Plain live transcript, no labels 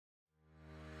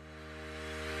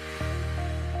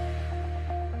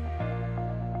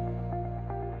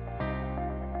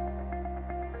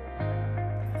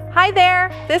Hi there,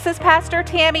 this is Pastor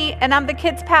Tammy, and I'm the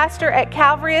kids pastor at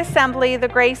Calvary Assembly, the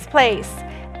Grace Place.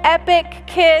 Epic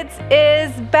Kids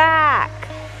is back.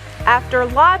 After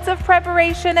lots of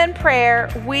preparation and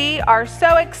prayer, we are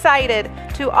so excited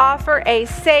to offer a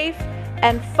safe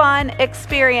and fun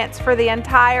experience for the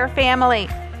entire family.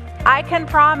 I can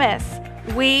promise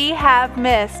we have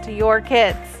missed your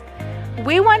kids.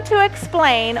 We want to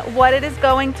explain what it is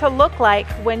going to look like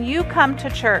when you come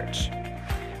to church.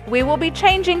 We will be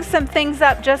changing some things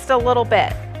up just a little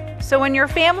bit. So when your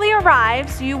family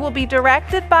arrives, you will be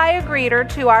directed by a greeter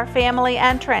to our family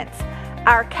entrance.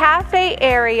 Our cafe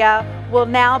area will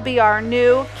now be our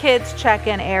new kids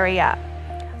check-in area.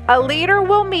 A leader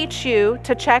will meet you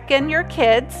to check in your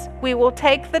kids. We will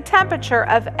take the temperature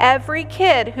of every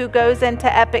kid who goes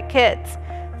into Epic Kids.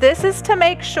 This is to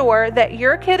make sure that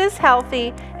your kid is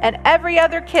healthy and every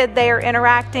other kid they are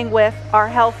interacting with are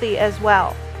healthy as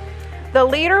well. The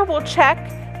leader will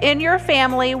check in your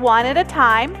family one at a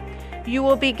time. You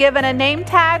will be given a name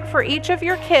tag for each of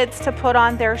your kids to put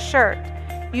on their shirt.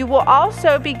 You will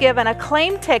also be given a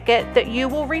claim ticket that you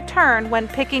will return when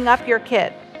picking up your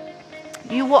kid.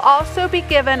 You will also be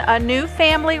given a new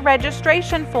family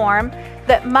registration form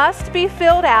that must be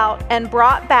filled out and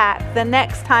brought back the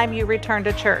next time you return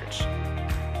to church.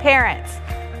 Parents,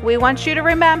 we want you to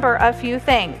remember a few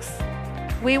things.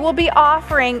 We will be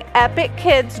offering Epic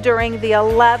Kids during the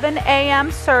 11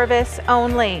 a.m. service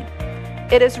only.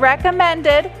 It is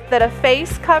recommended that a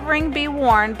face covering be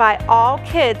worn by all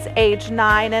kids age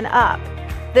 9 and up.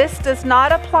 This does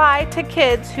not apply to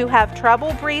kids who have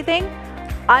trouble breathing,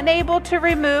 unable to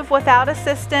remove without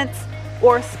assistance,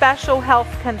 or special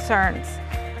health concerns.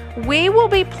 We will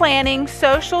be planning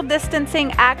social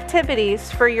distancing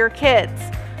activities for your kids.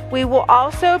 We will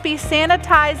also be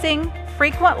sanitizing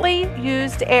frequently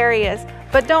used areas,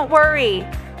 but don't worry.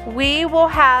 We will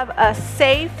have a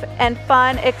safe and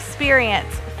fun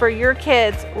experience for your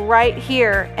kids right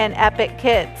here in Epic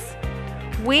Kids.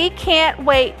 We can't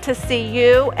wait to see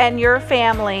you and your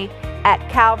family at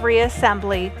Calvary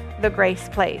Assembly, the Grace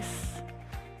Place.